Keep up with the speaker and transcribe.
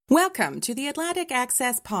Welcome to the Atlantic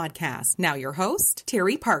Access Podcast. Now your host,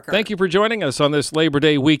 Terry Parker. Thank you for joining us on this Labor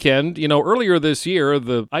Day weekend. You know, earlier this year,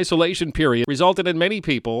 the isolation period resulted in many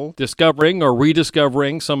people discovering or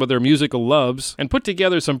rediscovering some of their musical loves and put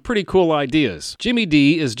together some pretty cool ideas. Jimmy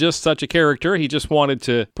D is just such a character. He just wanted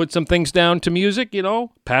to put some things down to music,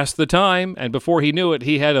 pass the time. And before he knew it,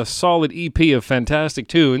 he had a solid EP of fantastic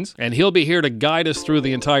tunes. And he'll be here to guide us through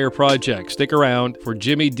the entire project. Stick around for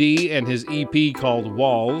Jimmy D and his EP called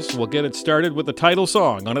Walls. We'll get it started with the title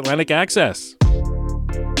song on Atlantic Access. I'm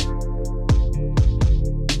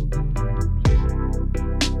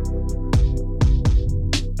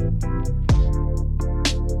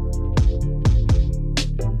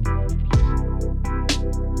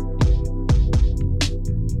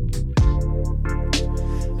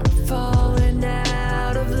falling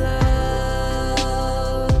out of love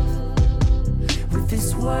with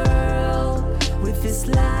this world, with this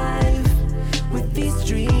life, with these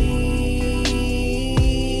dreams.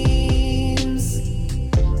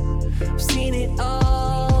 I've seen it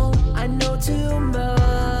all, I know too much,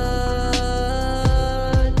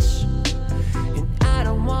 and I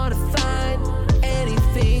don't want to find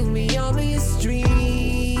anything beyond these dreams.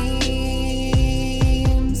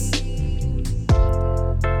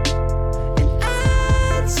 And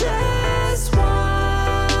I just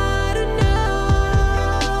want to know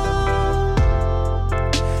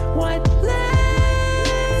what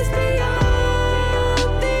lies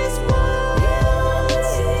beyond these walls.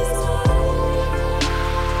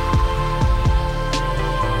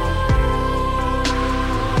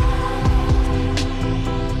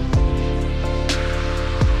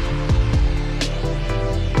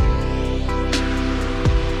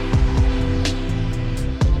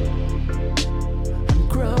 I'm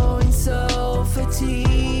growing so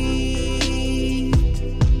fatigued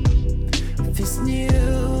with this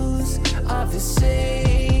news of this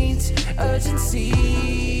saint urgency.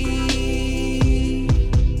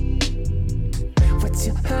 What's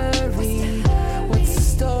your hurry? What's the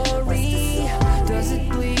story? Does it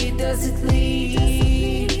bleed? Does it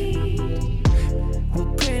lead?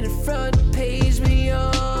 We'll print a front page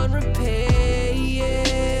beyond repair.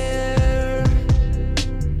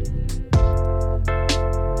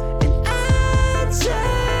 And I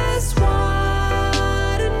just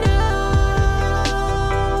want to know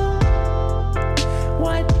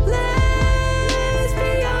what lies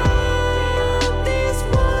beyond these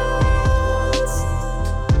walls.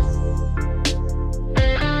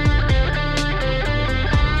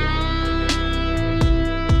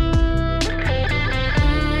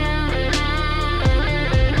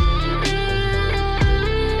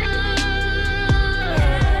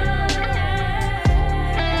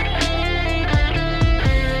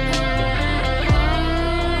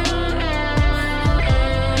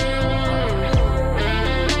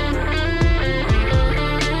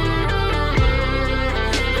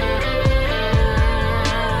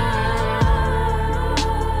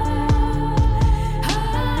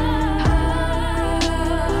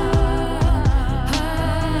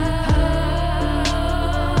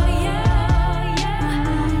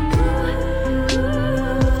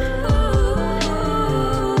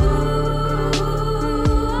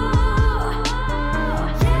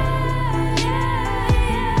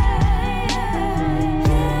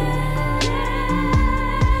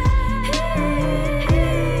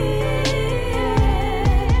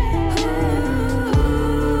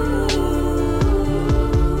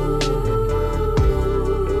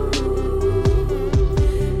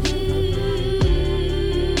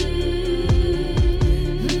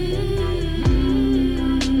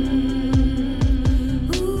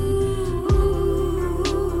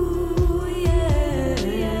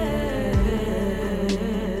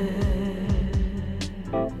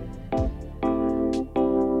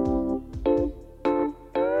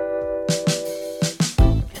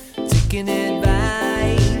 Taking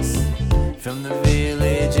advice from the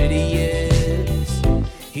village idiots.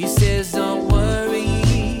 He says, don't worry,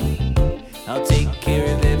 I'll take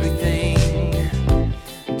care of everything.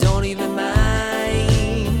 Don't even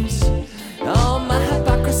mind all my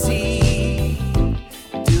hypocrisy.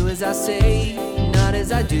 Do as I say, not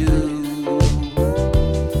as I do.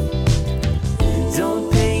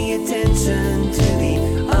 Don't pay attention to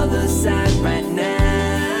the other side right now.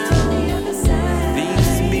 They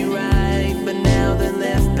used to be right, but now they're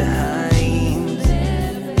left behind.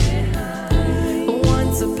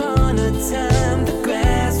 Once upon a time, the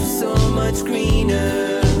grass was so much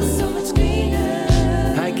greener.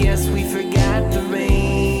 I guess we forgot the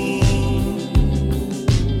rain.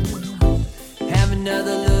 Have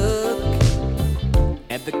another look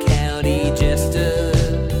at the county jester,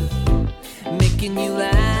 making you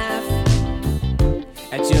laugh.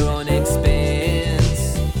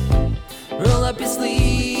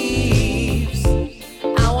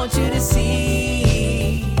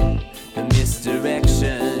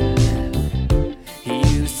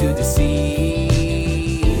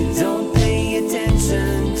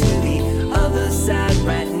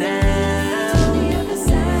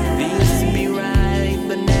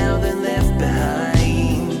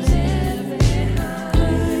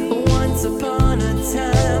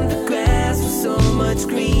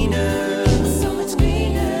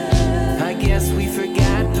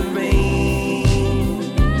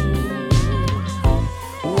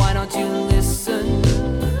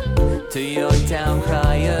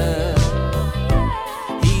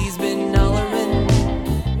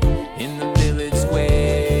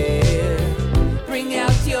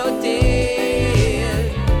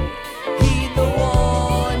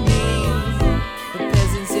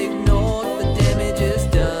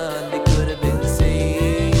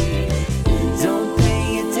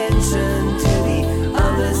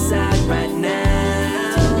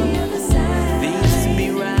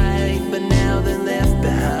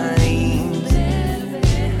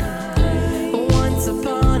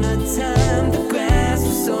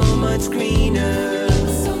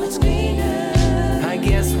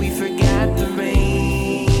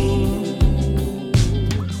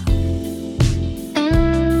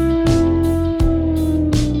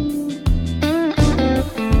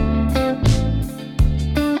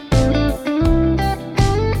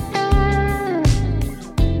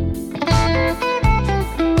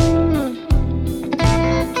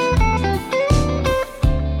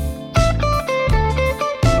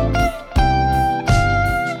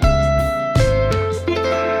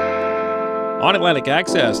 On Atlantic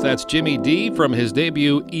Access, that's Jimmy D from his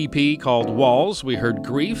debut EP called Walls. We heard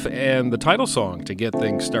Grief and the title song to get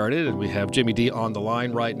things started, and we have Jimmy D on the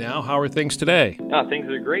line right now. How are things today? Things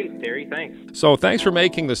are great, Terry. Thanks. So thanks for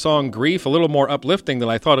making the song Grief a little more uplifting than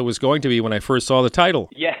I thought it was going to be when I first saw the title.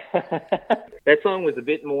 Yeah. That song was a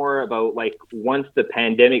bit more about, like, once the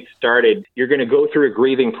pandemic started, you're going to go through a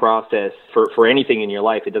grieving process for anything in your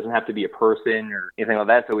life. It doesn't have to be a person or anything like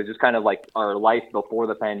that. So it's just kind of like our life before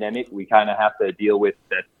the pandemic. We kind of have to deal with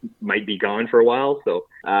that might be gone for a while. So,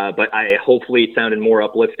 but hopefully it sounded more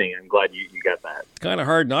uplifting. I'm glad you got that. Kind of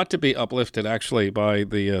hard not to be uplifted, actually, by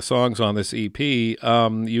the songs on this EP.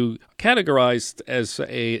 You categorized as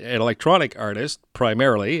an electronic artist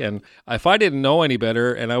primarily, and if I didn't know any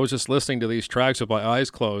better and I was just listening to these tracks with my eyes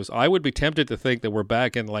closed, I would be tempted to think that we're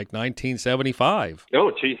back in like 1975.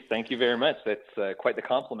 Oh, geez, thank you very much. That's quite the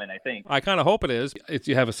compliment, I think. I kind of hope it is.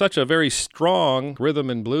 You have such a very strong rhythm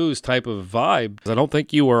and blues type of vibe. I don't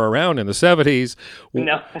think you were around in the 70s.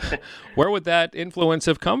 No. Where would that influence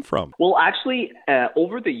have come from? Well, actually,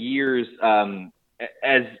 over the years,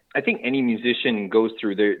 as I think any musician goes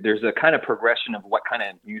through, there's a kind of progression of what kind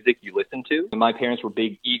of music you listen to. My parents were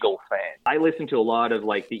big Eagles fans. I listened to a lot of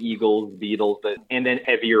like the Eagles, Beatles, and then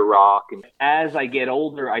heavier rock. And as I get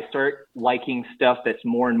older, I start liking stuff that's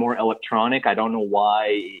more and more electronic. I don't know why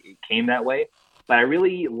it came that way, but I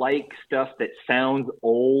really like stuff that sounds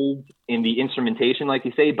old in the instrumentation, like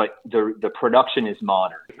you say, but the production is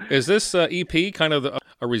modern. Is this EP kind of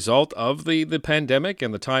a result of the pandemic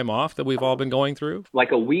and the time off that we've all been going through?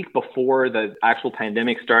 Like a week before the actual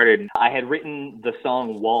pandemic started, I had written the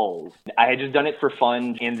song Walls. I had just done it for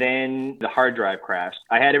fun, and then the hard drive crashed.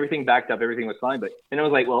 I had everything backed up, everything was fine, but then I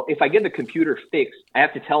was like, well, if I get the computer fixed, I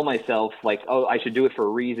have to tell myself, like, oh, I should do it for a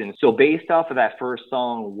reason. So based off of that first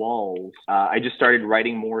song, Walls, I just started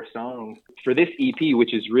writing more songs. For this EP,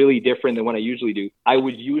 which is really different than what I usually do, I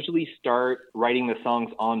would usually start writing the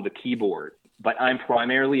songs on the keyboard. But I'm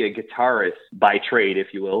primarily a guitarist by trade,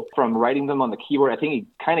 if you will. From writing them on the keyboard, I think it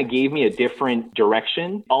kind of gave me a different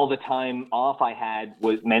direction. All the time off I had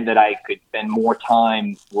meant that I could spend more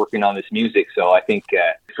time working on this music. So I think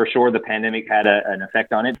for sure the pandemic had an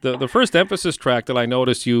effect on it. The first emphasis track that I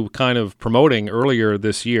noticed you kind of promoting earlier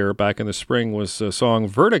this year, back in the spring, was a song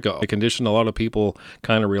Vertigo, a condition a lot of people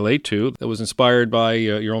kind of relate to. That was inspired by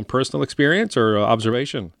your own personal experience or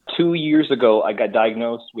observation? 2 years ago, I got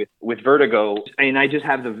diagnosed with vertigo, and I just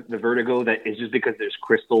have the vertigo that is just because there's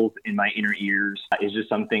crystals in my inner ears. It's just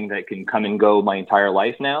something that can come and go my entire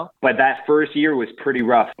life now. But that first year was pretty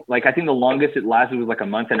rough. Like, I think the longest it lasted was like a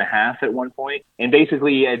month and a half at one point. And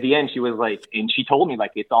basically at the end, she was like, and she told me,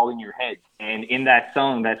 like, it's all in your head. And in that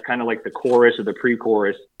song, that's kind of like the chorus or the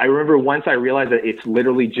pre-chorus. I remember once I realized that it's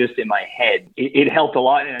literally just in my head, it helped a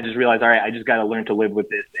lot. And I just realized, all right, I just got to learn to live with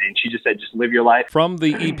this. And she just said, just live your life. From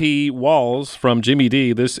the EP Walls from Jimmy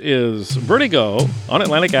D, this is Vertigo on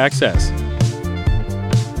Atlantic Access.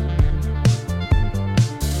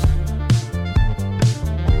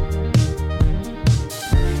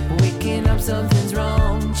 Waking up, something's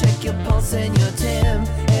wrong. Check your pulse and your temp.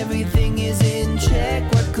 Everything is in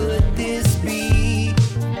check. What could this be?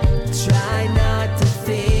 Try not to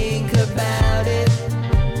think about it.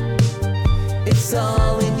 It's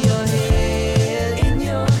all in your head. In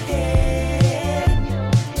your head.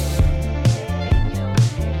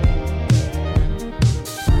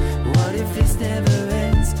 What if this never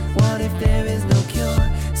ends? What if there is no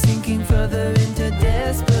cure? Sinking further into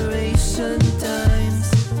desperation times.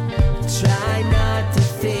 Try not to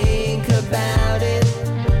think about it.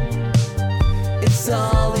 It's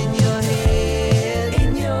all in your head.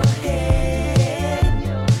 In your head.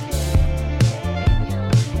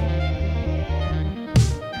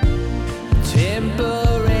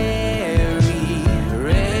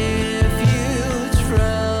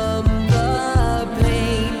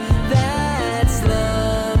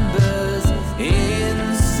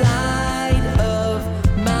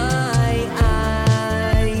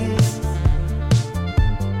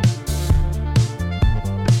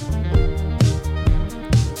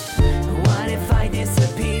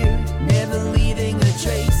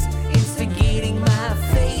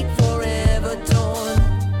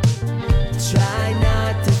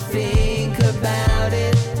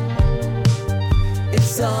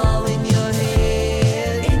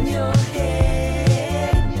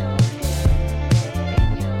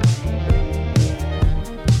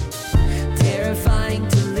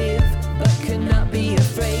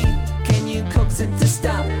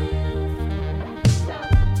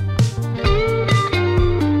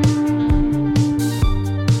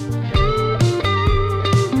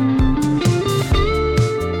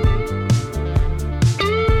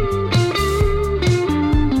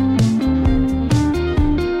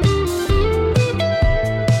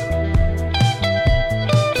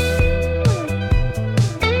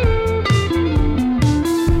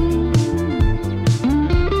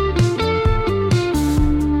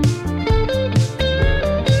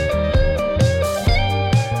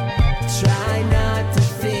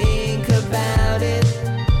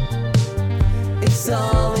 It's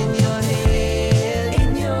all in your head.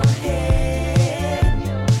 In your head.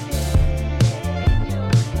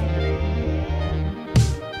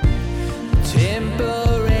 Temporary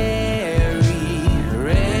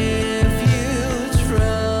refuge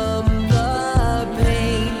from the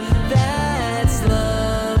pain that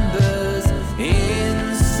slumbers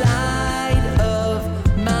inside of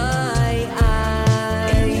my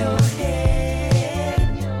eyes. In your head.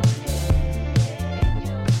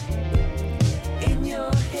 In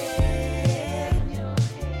your head.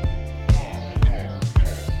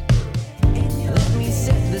 Let me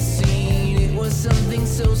set the scene. It was something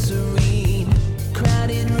so serene.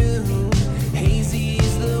 Crowded room, hazy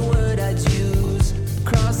is the word I'd use.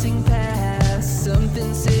 Crossing paths,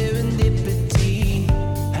 something serendipity.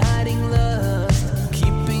 Hiding lust,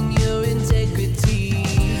 keeping your integrity.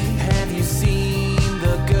 Have you seen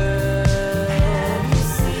the girl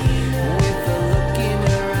with the look in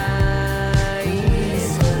her eyes?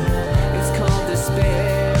 It's called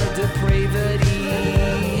despair, depravity.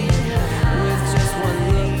 With just one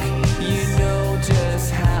look, you know just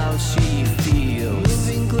how she feels.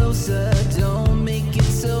 Moving closer, don't make it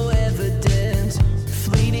so evident.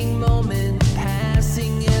 Fleeting moment,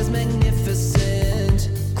 passing as magnificent.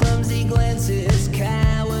 Clumsy glances,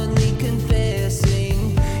 cowardly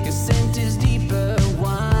confessing. Your scent is deeper,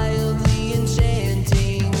 wildly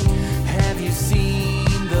enchanting. Have you seen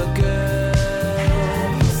the girl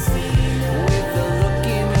with the look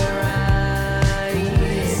in her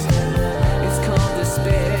eyes? It's called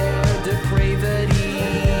despair, depravity.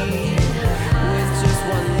 With just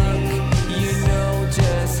one look, you know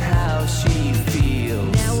just how she feels.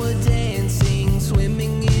 Now we're dancing,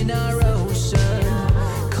 swimming in our ocean.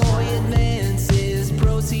 Coy advances,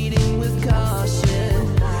 proceeding with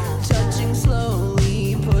caution. Touching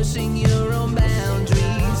slowly, pushing your own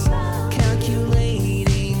boundaries.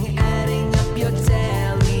 Calculating, adding up your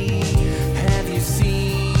tally. Have you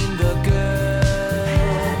seen the girl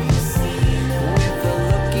with the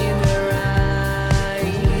look in her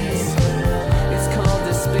eyes? It's called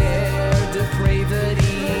despair,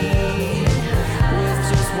 depravity. With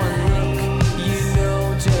just one look, you know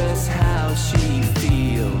just how she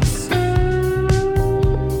feels.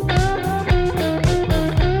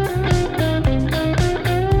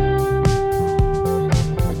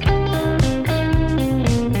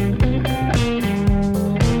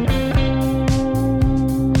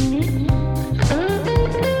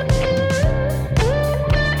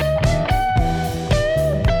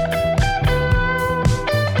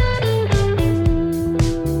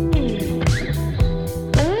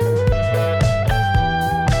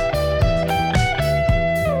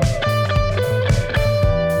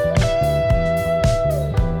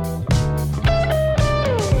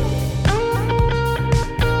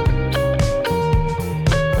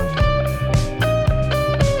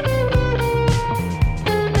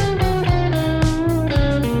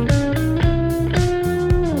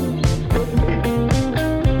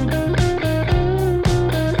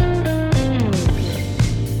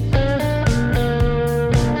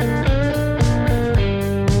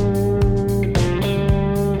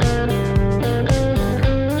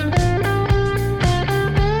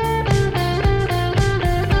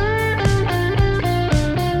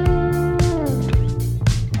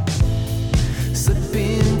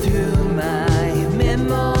 Slipping through my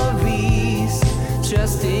memories,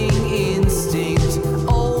 trusting instinct,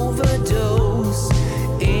 overdose,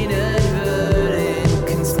 inadvertent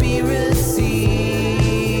conspiracy.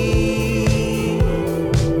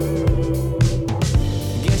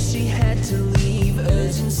 Guess she had to leave,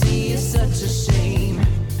 urgency is such a shame.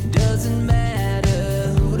 Doesn't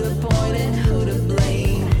matter who to point and who to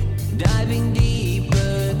blame. Diving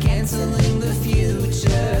deeper, canceling the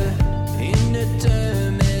future.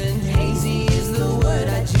 Indeterminate, hazy is the word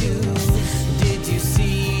I'd use. Did you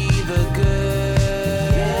see the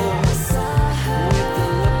girl with the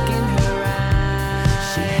look in her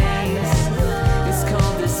eyes? It's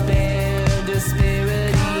called despair,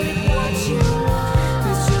 disparity.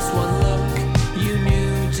 There's just one look, you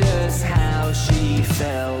knew just how she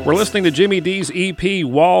felt. We're listening to Jimmy D's EP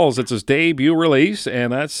Walls. It's his debut release,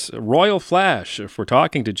 and that's Royal Flash. If we're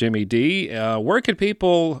talking to Jimmy D, where can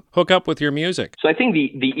people hook up with your music? So I think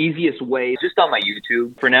the easiest way is just on my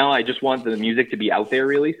YouTube. For now, I just want the music to be out there,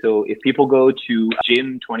 really. So if people go to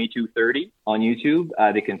Jim2230 on YouTube,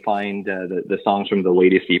 they can find the songs from the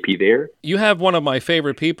latest EP there. You have one of my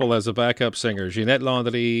favorite people as a backup singer, Ginette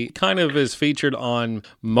Landry, kind of is featured on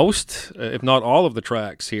most, if not all of the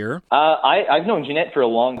tracks here. I've known Ginette for a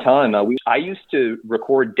long time. I used to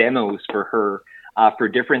record demos for her for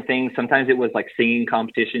different things. Sometimes it was like singing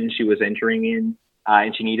competitions she was entering in.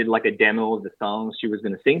 and she needed like a demo of the songs she was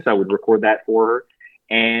going to sing. So I would record that for her.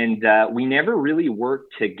 And we never really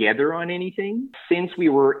worked together on anything since we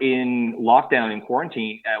were in lockdown and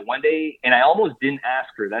quarantine. One day, and I almost didn't ask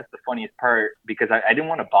her. That's the funniest part, because I didn't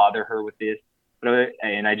want to bother her with this.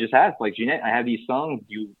 And I just asked, like, Jeanette, I have these songs.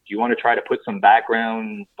 Do you want to try to put some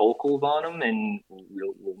background vocals on them, and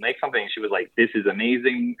we'll make something? And she was like, "This is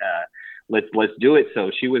amazing. Let's do it."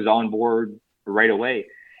 So she was on board right away.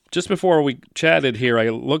 Just before we chatted here, I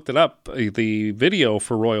looked it up, the video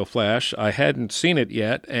for Royal Flash. I hadn't seen it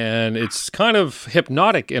yet, and it's kind of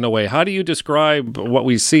hypnotic in a way. How do you describe what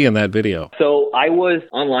we see in that video? So I was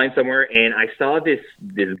online somewhere, and I saw this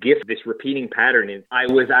GIF, this repeating pattern. And I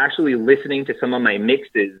was actually listening to some of my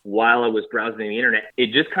mixes while I was browsing the internet.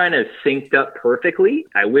 It just kind of synced up perfectly.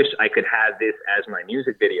 I wish I could have this as my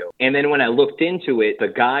music video. And then when I looked into it, the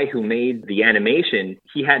guy who made the animation,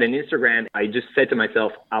 he had an Instagram. I just said to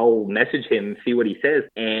myself, I'll message him, see what he says.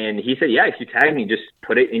 And he said, yeah, if you tag me, just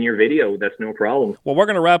put it in your video. That's no problem. Well, we're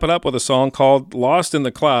going to wrap it up with a song called Lost in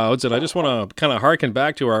the Clouds. And I just want to kind of harken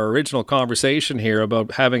back to our original conversation here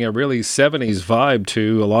about having a really 70s vibe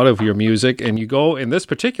to a lot of your music. And you go, in this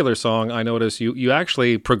particular song, I notice you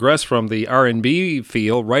actually progress from the R&B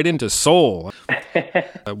feel right into soul.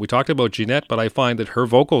 We talked about Jeanette, but I find that her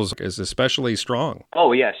vocals is especially strong.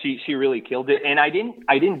 Oh, yeah, she really killed it. And I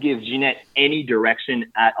didn't give Jeanette any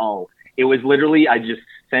direction at all. It was literally, I just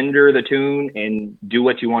send her the tune and do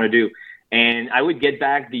what you want to do. And I would get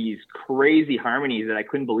back these crazy harmonies that I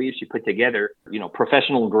couldn't believe she put together,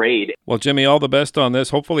 professional grade. Well, Jimmy, all the best on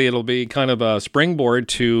this. Hopefully it'll be kind of a springboard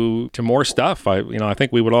to more stuff. I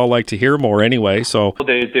think we would all like to hear more anyway. So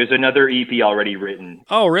there's another EP already written.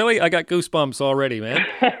 Oh, really? I got goosebumps already, man.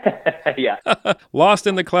 Yeah. Lost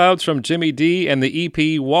in the Clouds from Jimmy D and the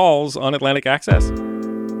EP Walls on Atlantic Access.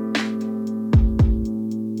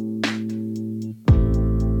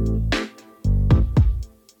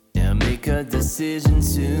 Make a decision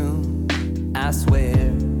soon, I swear.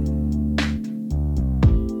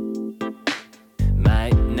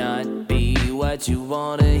 Might not be what you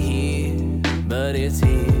wanna hear, but it's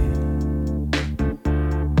here.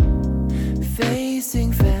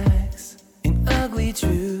 Facing facts and ugly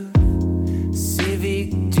truth.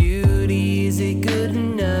 Civic duty, is it good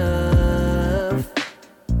enough?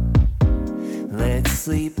 Let's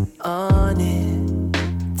sleep on it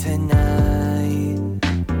tonight.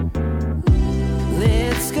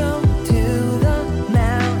 Let's go to the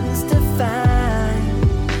mountains to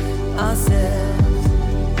find ourselves.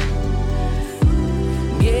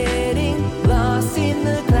 Getting lost in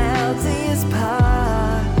the clouds is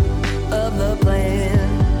part of the plan.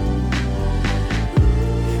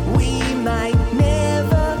 We might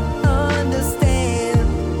never understand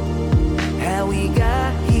how we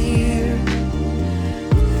got here,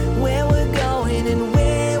 where we're going and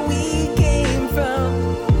where we came from.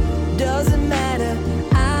 Doesn't matter,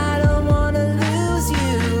 I don't wanna lose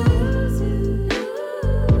you.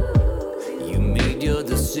 You made your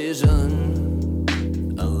decision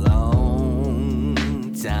a long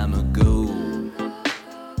time ago.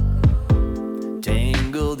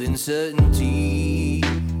 Tangled in certainty,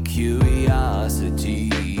 curiosity.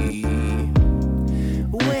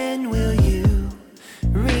 When will you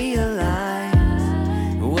realize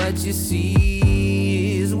what you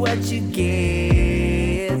see is what you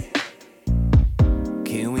get?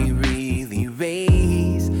 Can we really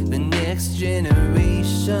raise the next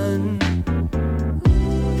generation?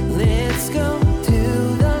 Let's go to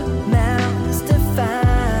the mountains to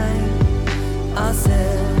find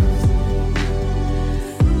ourselves.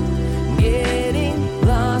 Getting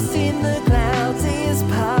lost in the clouds is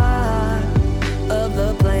part of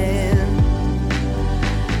the plan.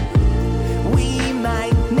 We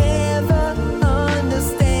might never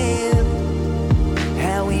understand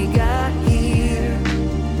how we got here,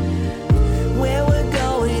 where we're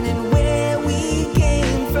going and where we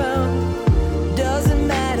came from. Doesn't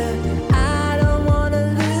matter, I don't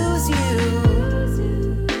wanna lose you.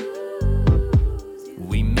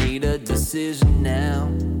 We made a decision now,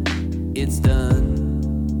 it's done.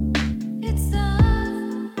 It's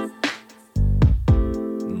done.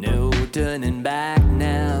 No turning back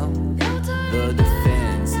now, the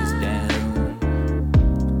defense is down.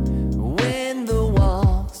 When the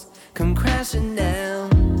walls come crashing down,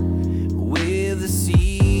 with the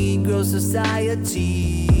sea grows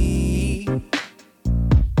society.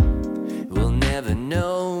 We'll never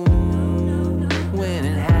know when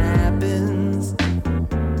it happens.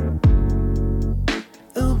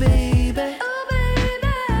 Oh baby,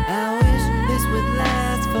 I wish this would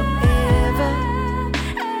last forever.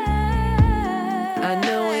 I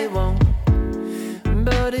know it won't,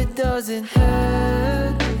 but it doesn't hurt.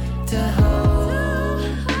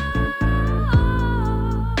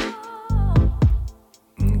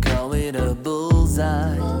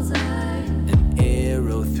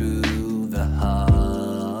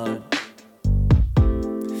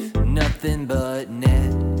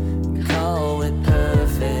 can't call it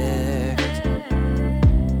perfect.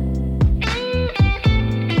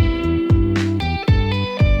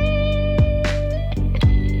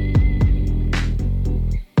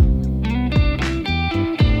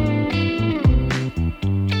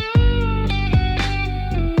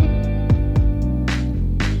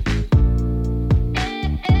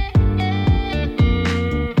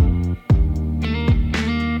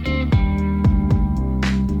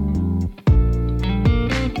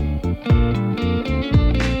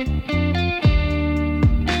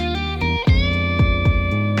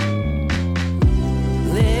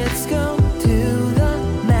 Let's go to the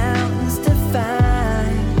mountains to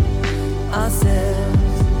find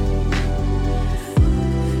ourselves.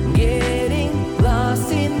 Getting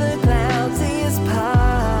lost in the clouds is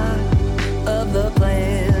part of the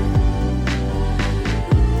plan.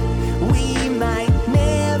 We might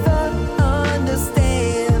never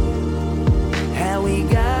understand how we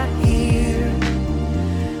got here,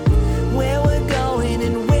 where we're going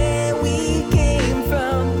and where we came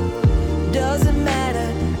from. Doesn't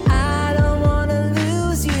matter, I don't wanna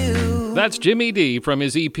lose you. That's Jimmy D from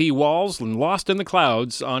his EP Walls and Lost in the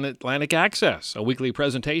Clouds on Atlantic Access, a weekly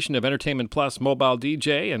presentation of Entertainment Plus mobile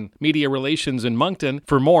DJ and media relations in Moncton.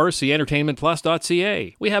 For more, see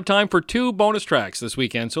entertainmentplus.ca. We have time for 2 bonus tracks this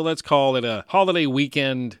weekend, so let's call it a holiday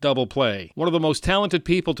weekend double play. One of the most talented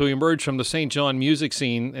people to emerge from the St. John music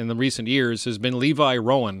scene in the recent years has been Levi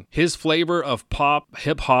Rowan. His flavor of pop,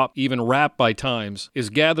 hip-hop, even rap by times,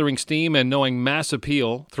 is gathering steam and knowing mass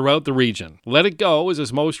appeal throughout the region. Let It Go is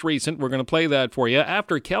his most recent. We're going to play that for you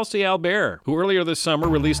after Kelsey Albert, who earlier this summer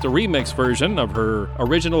released a remix version of her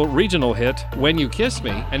original regional hit, When You Kiss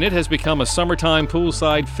Me, and it has become a summertime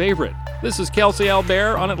poolside favorite. This is Kelsey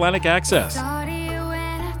Albert on Atlantic Access. Started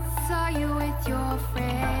when I saw you with your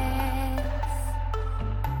friends.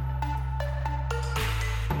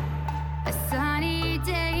 A sunny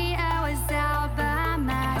day, I was out by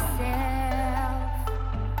myself.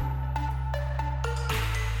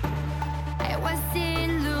 I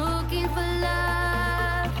wasn't looking for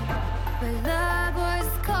love, but love was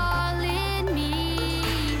calling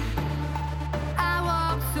me. I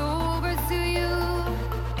walked over to you.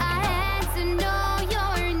 I had to know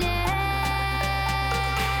your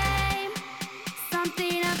name.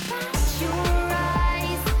 Something about your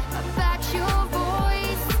eyes, about your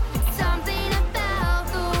voice, something about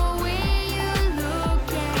the way you look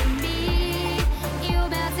at me. You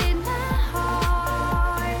melted my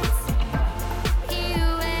heart. You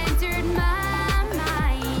entered my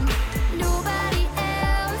mind. Nobody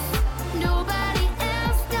else,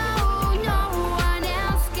 no, no one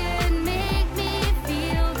else can make me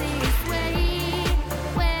feel this way.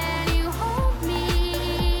 When you hold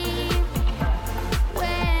me,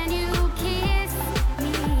 when you kiss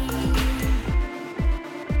me.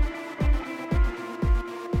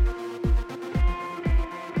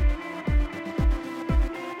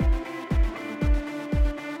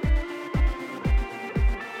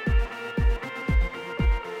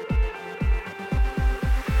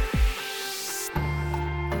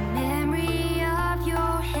 The memory of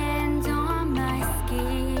your hand on my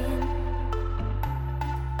skin.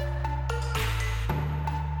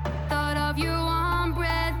 Thought of your warm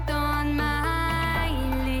breath on my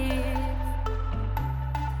lips.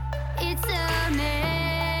 It's amazing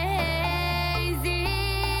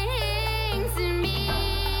to me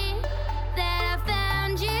that I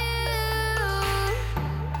found you.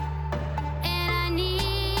 And I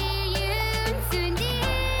need you to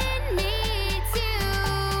need me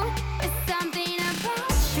too. There's something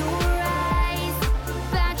about your eyes,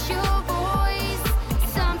 about your voice,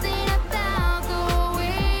 something about the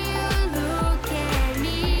way you look at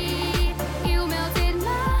me. You melted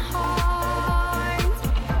my heart.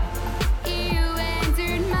 You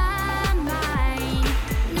entered my mind.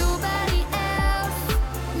 Nobody else,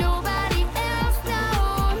 no,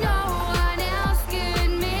 no one else could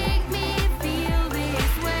make me feel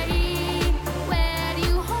this way. When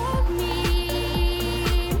you hold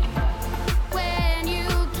me, when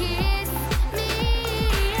you kiss me,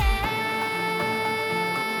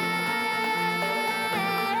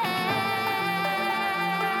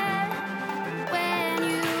 when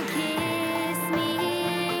you kiss me,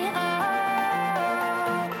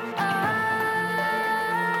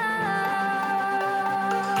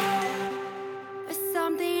 There's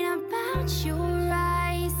something about your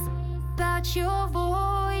eyes, about your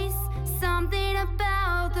voice, something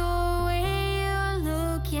about the way you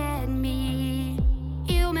look at me.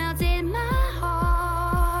 You melted my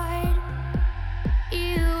heart.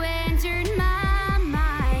 You entered my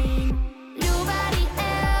mind. Nobody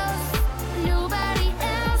else, no,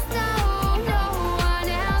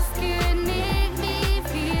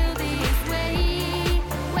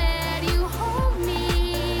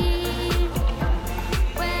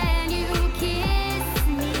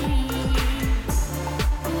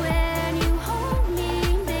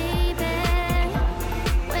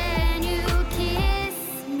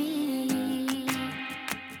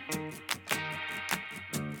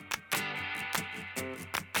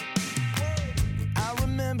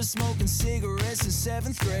 cigarettes in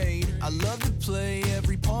 7th grade. I loved to play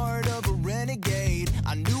every part of a renegade.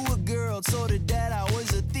 I knew a girl, told her dad I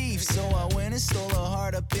was a thief, so I went and stole her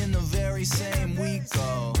heart up in the very same week.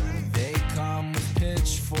 Oh, they come with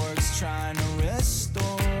pitchforks trying to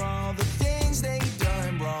restore all the things they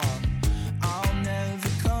done wrong. I'll never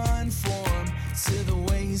conform to the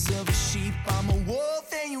ways of a sheep. I'm a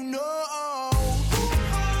wolf and you know.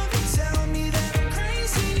 Tell me that I'm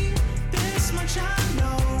crazy. This much I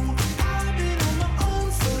know. I've been on my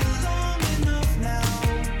own for long enough now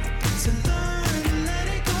to learn and let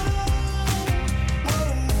it go. Whoa,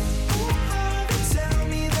 tell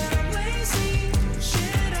me that I'm lazy.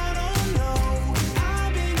 Shit, I don't know.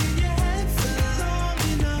 I've been in your head for long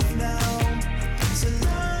enough now to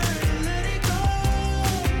learn and let it go.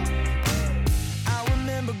 I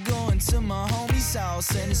remember going to my homie's house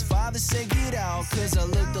and his father said get out, cause I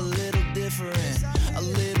looked a little different, a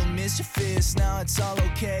little mischievous. Now it's all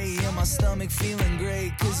okay and my stomach feeling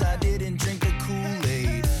great, cause I didn't drink the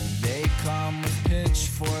Kool-Aid. They come with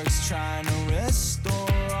pitchforks trying to restore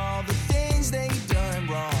all the things they done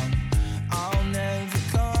wrong. I'll never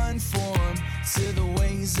conform to the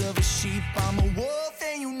ways of a sheep. I'm a wolf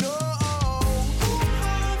and you know.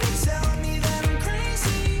 Tell me that I'm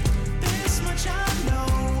crazy. This much I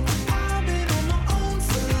know. I've been on my own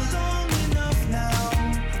for long enough now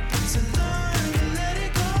to learn and let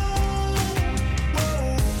it go.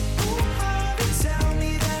 Whoa, tell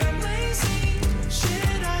me that I'm lazy.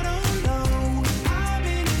 Shit, I don't know. I've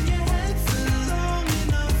been in your head for long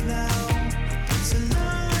enough now to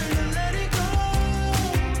learn and let it go.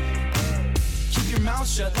 Keep your mouth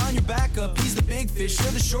shut, line your back up. He's the big fish,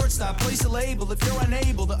 you're the shortstop. Place a label if you're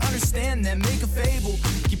unable to understand them. Make a fable.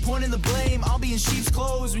 Keep pointing the blame. I'll be in sheep's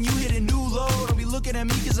clothes when you hit a new load. Don't be looking at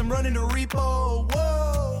me cause I'm running a repo.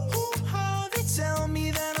 Whoa, they tell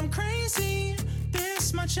me that I'm crazy.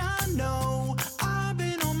 This much I know. I've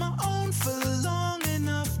been on my own for long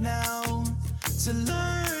enough now to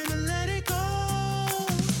learn and let it go.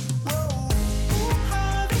 Whoa,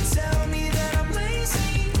 they tell me that I'm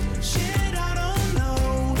lazy. Shit, I don't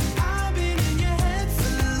know. I've been in your head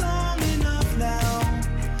for long enough now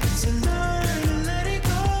to learn and let it go.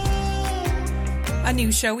 A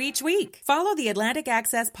new show each week. Follow the Atlantic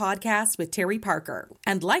Access podcast with Terry Parker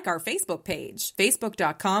and like our Facebook page,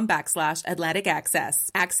 facebook.com/Atlantic Access.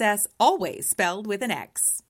 Access always spelled with an X.